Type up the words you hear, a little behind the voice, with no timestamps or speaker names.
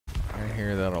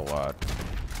hear that a lot.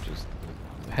 Just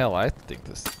hell, I think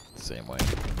the same way.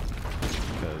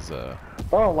 Because I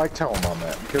don't like telling Mom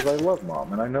that because I love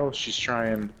Mom and I know she's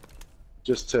trying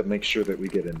just to make sure that we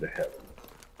get into heaven.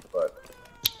 But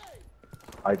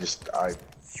I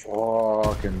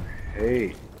fucking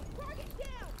hate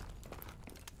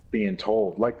being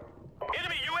told. Like,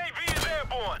 Enemy UAV is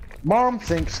airborne. Mom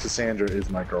thinks Cassandra is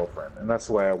my girlfriend, and that's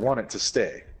the way I want it to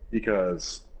stay.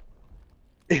 Because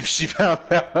if she found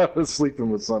out I was sleeping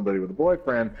with somebody with a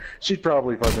boyfriend, she'd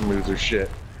probably fucking lose her shit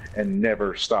and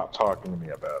never stop talking to me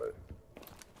about it.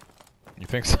 you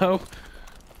think so?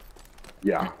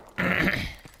 Yeah.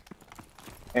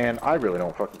 And I really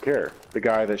don't fucking care. The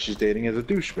guy that she's dating is a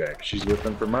douchebag. She's with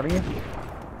him for money.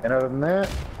 And other than that,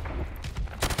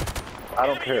 I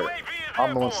don't care.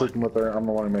 I'm the one sleeping with her. I'm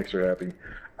the one who makes her happy.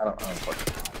 I don't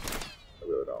fucking know. I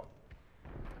really don't.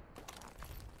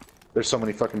 There's so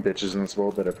many fucking bitches in this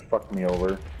world that have fucked me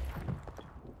over.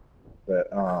 That,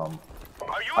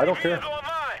 I don't care.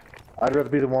 I'd rather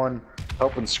be the one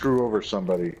helping screw over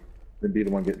somebody than be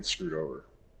the one getting screwed over.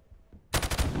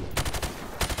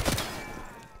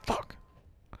 Fuck.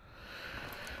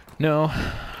 No,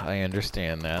 I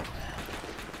understand that.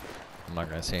 I'm not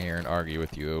gonna sit here and argue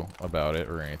with you about it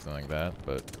or anything like that,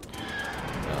 but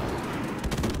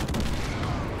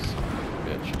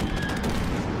bitch.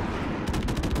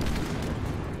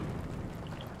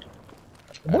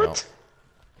 What?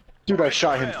 Dude, I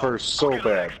shot him first so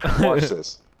bad. Watch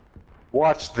this.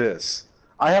 Watch this.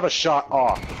 I have a shot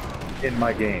off in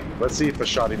my game. Let's see if the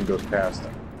shot even goes past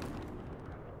him.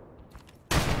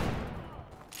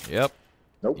 Yep.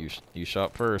 Nope. You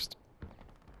shot first.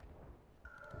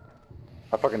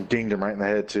 I fucking dinged him right in the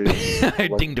head too. I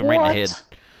Like, dinged him right in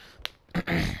the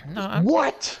head. No,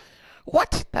 What?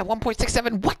 What? That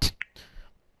 1.67? What?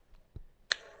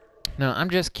 No, I'm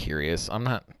just curious. I'm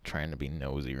not trying to be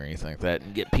nosy or anything like that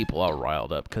and get people all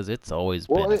riled up because it's always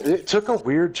Well, been. it took a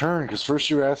weird turn because first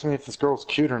you asked me if this girl's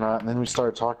cute or not, and then we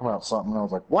started talking about something, and I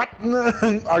was like, "What?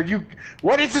 Are you?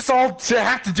 What does this all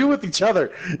have to do with each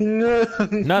other?"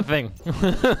 Nothing.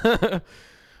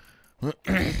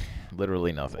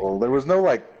 Literally nothing. Well, there was no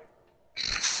like.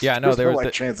 Yeah, I know there was no,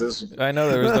 like, transition. I know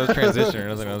there was no transition or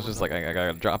nothing. I was just like, I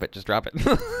gotta drop it. Just drop it.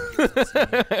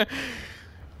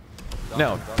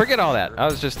 No, forget all that. I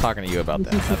was just talking to you about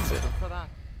that. That's it.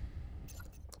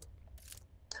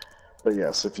 But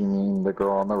yes, if you mean the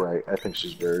girl on the right, I think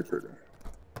she's very pretty.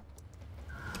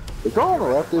 The girl on the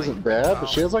left isn't bad, but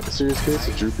she has like a serious case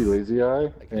of droopy lazy eye,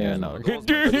 and Yeah, no.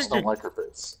 I just don't like her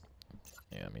face.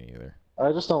 Yeah, me either.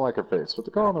 I just don't like her face, but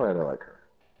the girl on the right, I like her.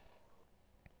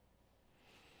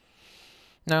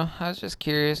 No, I was just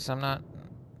curious. I'm not,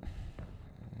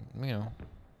 I'm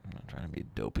not trying to be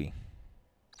dopey.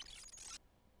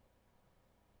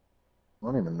 I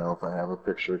don't even know if I have a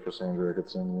picture of Cassandra I could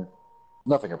send you.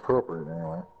 Nothing appropriate,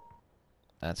 anyway.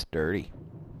 That's dirty.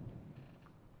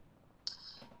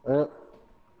 I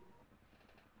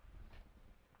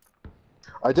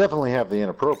definitely have the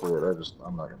inappropriate.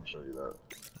 I'm not going to show you that.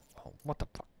 Oh, what the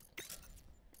fuck?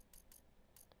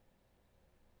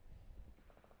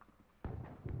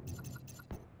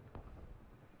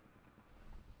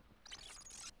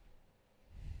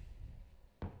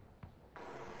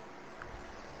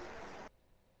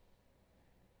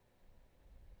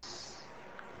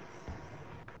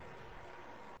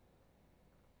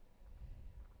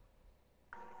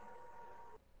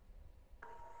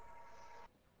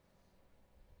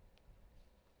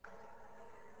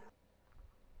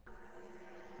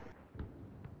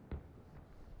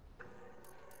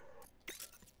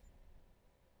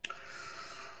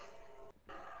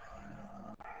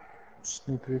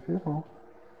 Snoopy people.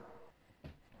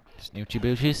 Snoochie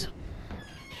boochies.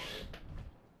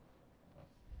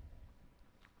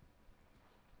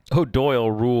 Oh,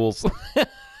 Doyle rules.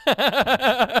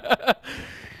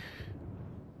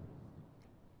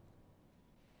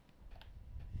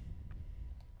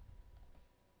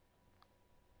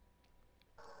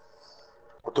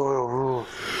 Doyle rules.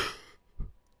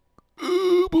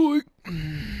 Oh boy.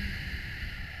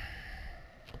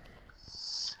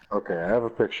 Okay, I have a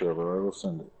picture of her. I will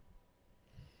send it.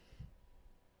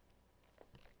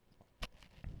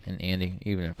 And Andy,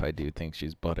 even if I do think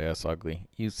she's butt-ass ugly,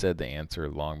 you said the answer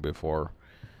long before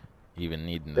even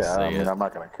needing to say it. I'm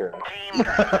not gonna care.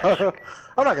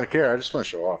 I'm not gonna care. I just want to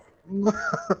show off.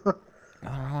 I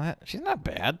don't know, she's not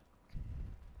bad.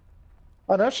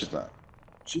 Oh no, she's not.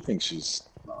 She thinks she's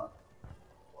not.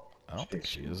 I don't think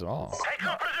she is at all. Take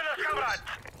no prisoners, comrade.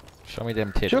 Show me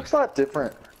them She titties. looks a lot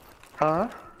different. Huh?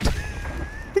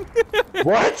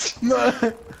 What?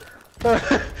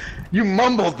 You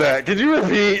mumbled that. Could you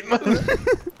repeat?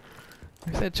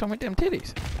 said, show me them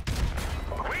titties.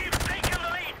 We've taken the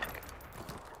lead.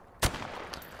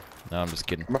 No, I'm just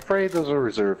kidding. I'm afraid those are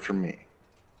reserved for me.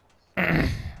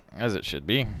 As it should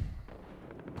be.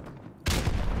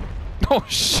 Oh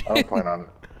shit! I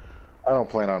don't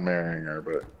plan on marrying her,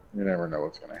 but you never know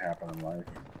what's gonna happen in life.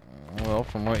 Well,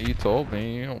 from what you told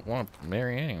me, you don't want to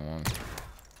marry anyone.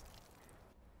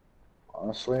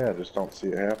 Honestly, I just don't see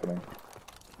it happening.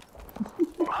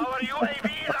 Our UAV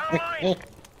is online.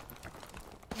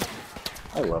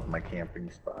 I love my camping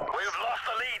spot. We've lost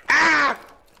the lead. Ah!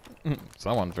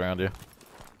 Someone found you.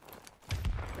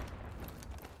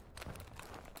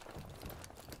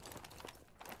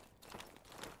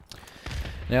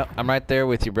 No, I'm right there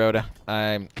with you, broda.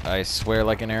 I swear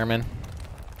like an airman.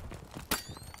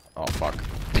 Oh fuck.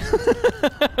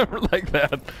 Like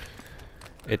that.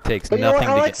 It takes But you know nothing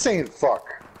what? I to like get. saying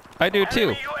fuck. I do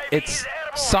too. It's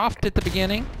soft at the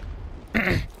beginning,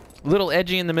 little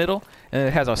edgy in the middle, and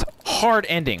it has a hard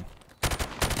ending.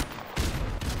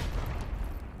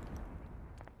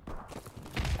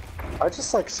 I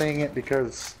just like saying it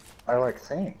because I like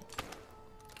saying it.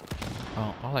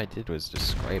 Oh, all I did was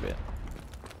describe it.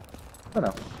 I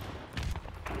know.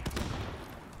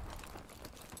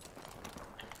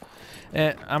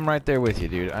 I'm right there with you,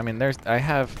 dude. I mean, I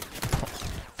have...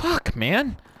 Fuck,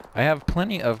 man! I have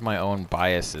plenty of my own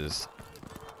biases.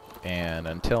 And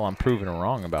until I'm proven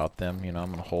wrong about them, you know, I'm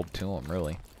gonna hold to them,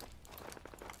 really.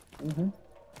 Mm-hmm.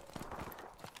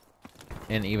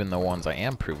 And even the ones I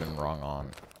am proven wrong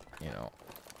on, you know.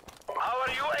 Our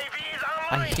UAV is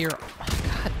I online. hear...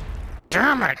 God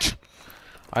damn it!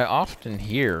 I often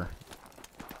hear...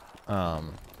 We've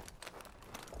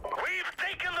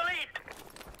taken the lead.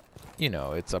 you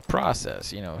know, it's a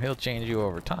process. You know, he'll change you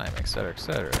over time, etc.,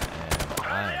 etc. And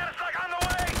Friendly airstrike on the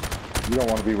way. You don't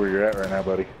want to be where you're at right now,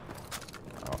 buddy.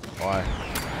 oh, why?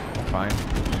 I'm fine.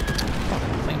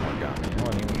 Fucking Claymore got me. I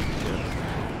wasn't even shit.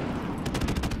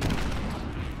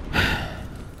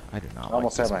 I do not. I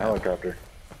almost like had this my map. helicopter.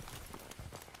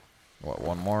 What?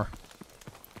 One more?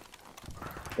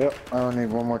 Yep, I only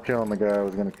need one more kill on the guy I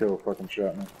was gonna kill fucking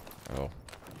shot me. Oh.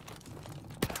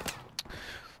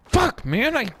 Fuck,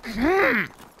 man! I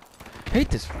hate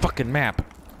this fucking map.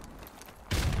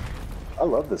 I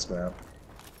love this map.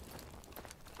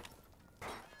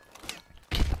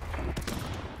 Get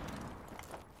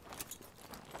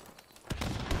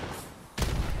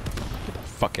the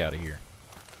fuck out of here.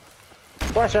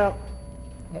 Flash out!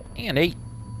 And 8.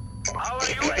 Our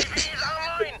UAV is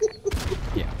online.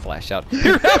 Yeah, flash out.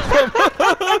 Here,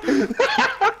 have them!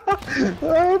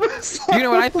 You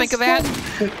know what I think of that?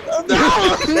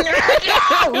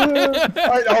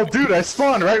 Oh, dude, I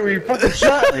spawned right where you fucking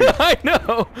shot me. I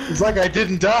know. It's like I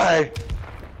didn't die.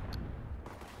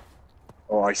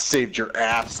 Oh, I saved your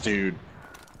ass, dude.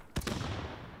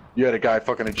 You had a guy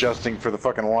fucking adjusting for the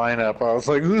fucking lineup. I was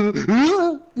like,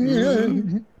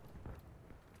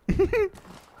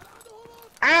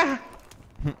 ah!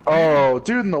 Oh,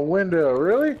 dude in the window,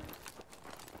 really? You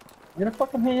gonna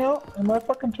fucking hang out in my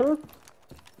fucking turf?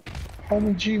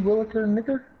 Homie G. Williker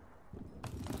nigger?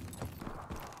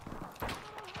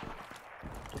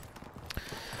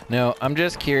 No, I'm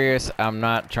just curious. I'm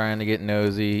not trying to get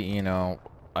nosy, you know.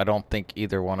 I don't think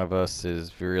either one of us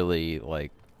is really,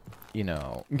 like, you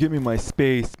know, give me my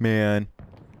space, man.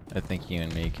 I think you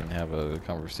and me can have a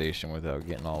conversation without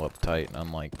getting all uptight, and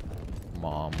unlike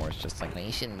Mom, where it's just like, well,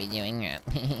 you shouldn't be doing that.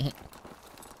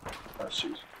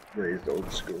 She's raised old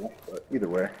school, but either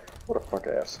way, what a fuck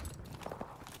ass.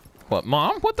 What,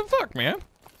 Mom? What the fuck, man?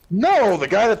 No, the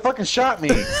guy that fucking shot me!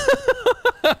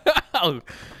 Oh,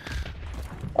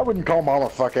 I wouldn't call Mom a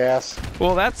fuck ass.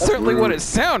 well, that's certainly what it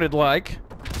sounded like.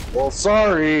 Well,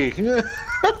 sorry.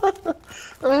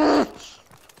 I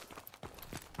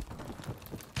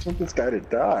want this guy to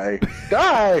die.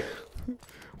 Die!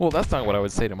 Well, that's not what I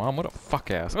would say to Mom. What a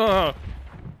fuck ass. What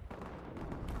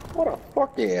a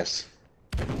fuck ass.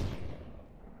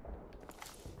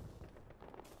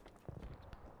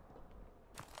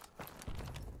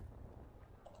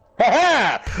 Ha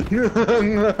ha!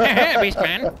 Beast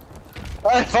man.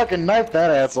 I fucking knifed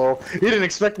that asshole. He didn't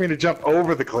expect me to jump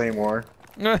over the claymore.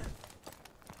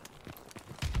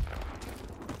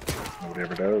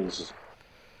 Whatever those.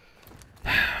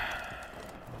 I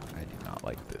do not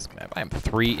like this map. I am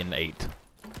 3-8.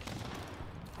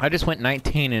 I just went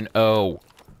 19-0.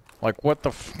 Like, what the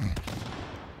f...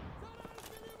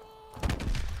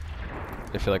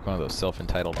 I feel like one of those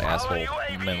self-entitled asshole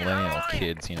millennial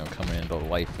kids, you know, coming into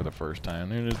life for the first time.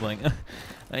 They're just like,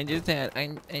 I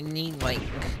need, like,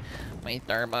 my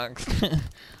Starbucks.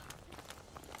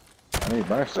 I need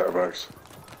my Starbucks.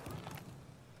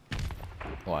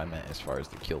 Well, I meant as far as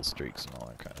the kill streaks and all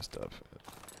that kind of stuff.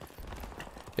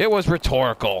 It was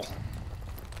rhetorical.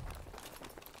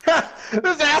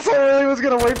 This asshole really was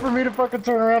gonna wait for me to fucking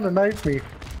turn around and knife me.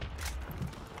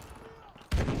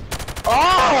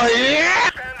 Oh yeah!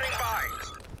 Standing by.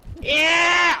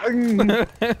 Yeah! Our UAV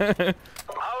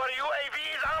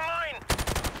is online.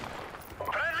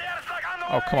 Friendly airstrike on the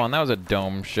way. Oh, come on. That was a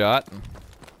dome shot.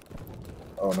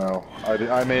 Oh no.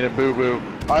 I made a boo-boo.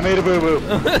 I made a boo-boo.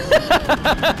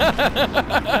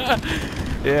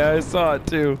 Yeah, I saw it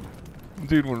too.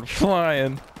 Dude went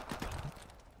flying.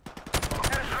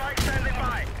 Airstrike standing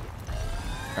by.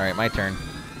 Alright, my turn.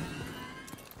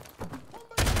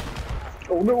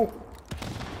 Oh no.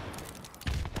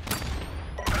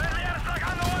 Friendly airstrike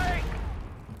on the way.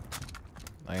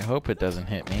 I hope it doesn't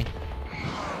hit me.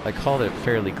 I called it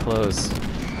fairly close.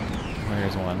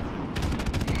 There's one.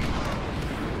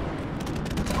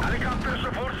 Helicopter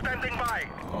support standing by.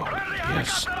 Friendly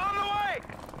yes. helicopter on the way.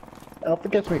 Well, if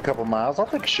it gets me a couple miles, I'll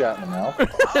take a shot in the mouth.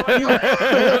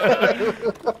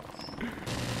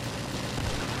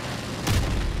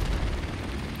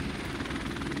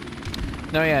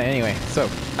 No, yeah, anyway, so,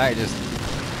 I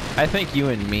think you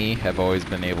and me have always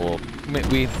been able,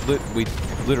 we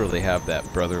literally have that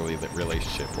brotherly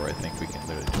relationship where I think we can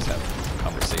literally just have a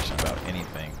conversation about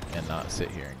anything and not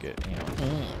sit here and get, you know.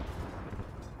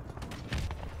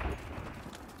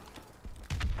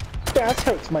 That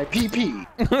hurts my PP.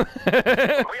 We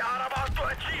are about to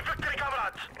achieve victory,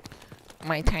 comrades.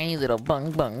 My tiny little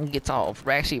bung bung gets all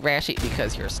rashy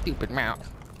because your stupid mouth.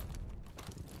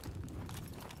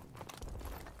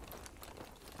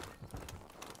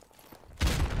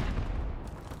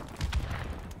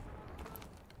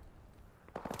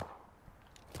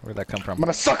 Where'd that come from? I'm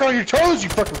gonna suck on your toes, you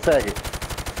fucking faggot.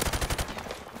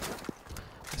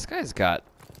 This guy's got...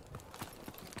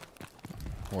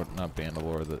 What, not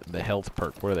Bandalore, the health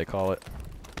perk, what do they call it?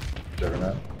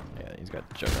 Juggernaut. Yeah, he's got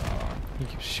Juggernaut on. He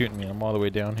keeps shooting me, I'm all the way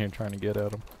down here trying to get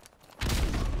at him.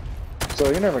 So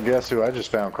you never guess who I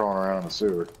just found crawling around in the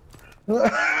sewer.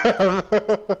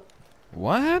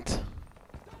 What?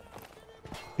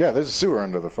 Yeah, there's a sewer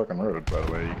under the fucking road, by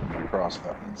the way. You can cross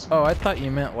that. Oh, I thought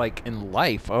you meant like in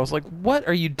life. I was like, what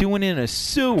are you doing in a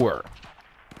sewer?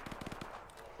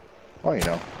 Well, you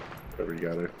know, whatever you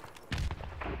gotta.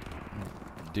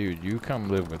 Dude, you come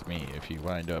live with me if you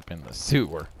wind up in the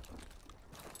sewer.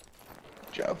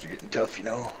 Jobs are getting tough, you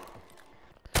know.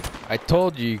 I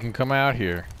told you you can come out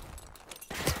here.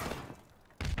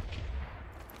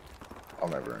 I'll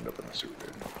never end up in a sewer,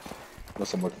 dude.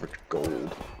 Unless I'm looking for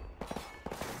gold.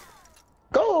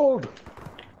 Gold!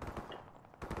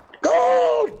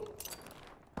 Gold!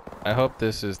 I hope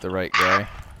this is the right guy.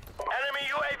 Enemy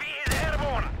UAV is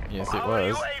airborne. Yes, it Our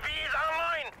was. UAV is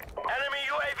online. Enemy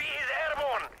UAV is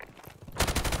airborne.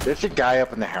 There's a guy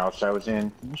up in the house I was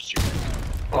in.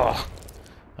 Oh,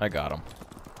 I got him.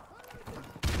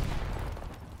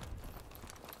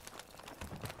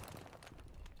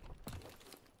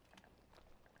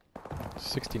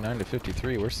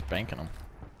 $69-53. We're spanking them.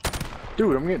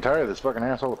 Dude, I'm getting tired of this fucking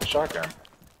asshole with the shotgun.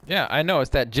 Yeah, I know. It's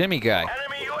that Jimmy guy.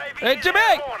 Enemy UAV Hey, is Jimmy!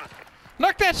 airborne.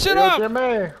 Knock that shit Hey, off! Jimmy!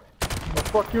 I'm gonna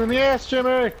fuck you in the ass,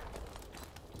 Jimmy!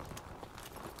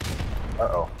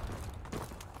 Uh-oh.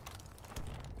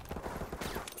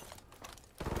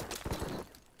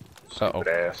 Uh-oh.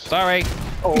 Ass. Sorry.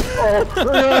 Oh,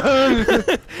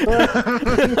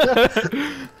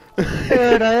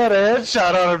 and I had a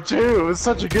headshot on him too. It was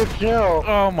such a good kill.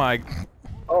 Oh my.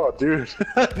 Oh, dude.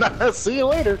 Nah, see you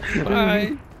later.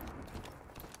 Bye.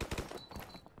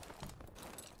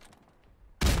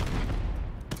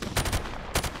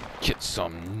 Get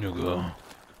some nigga.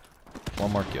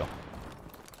 One more kill.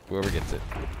 Whoever gets it.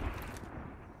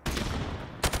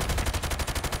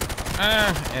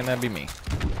 Ah, and that'd be me.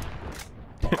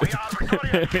 We are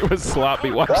victorious. It was sloppy.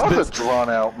 Watch That was this. a drawn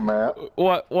out map.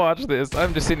 What? Watch this.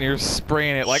 I'm just sitting here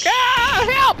spraying it like, ah,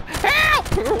 help, help!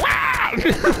 Ah!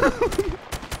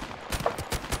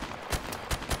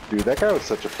 Dude, that guy was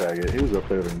such a faggot. He was up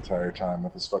there the entire time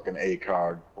with his fucking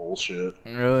ACOG bullshit.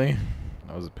 Really?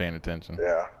 I wasn't paying attention.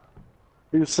 Yeah.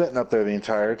 He was sitting up there the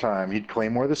entire time. He'd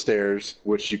claymore the stairs,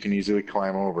 which you can easily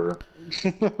climb over.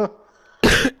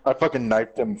 I fucking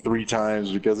knifed him 3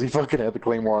 times because he fucking had the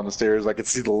claymore on the stairs. I could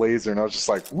see the laser, and I was just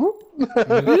like, whoop.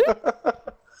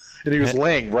 And he was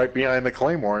laying right behind the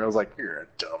claymore, and I was like, you're a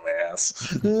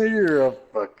dumbass. You're a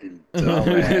fucking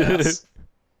dumbass.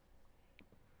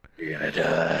 You're gonna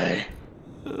die.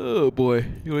 Oh boy.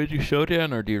 You want to do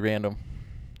showdown or do random?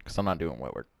 Because I'm not doing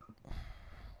wet work.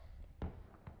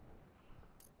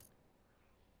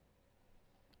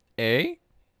 A?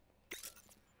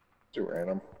 Too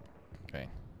random. Okay.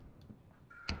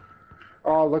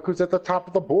 Oh, look who's at the top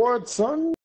of the board, son.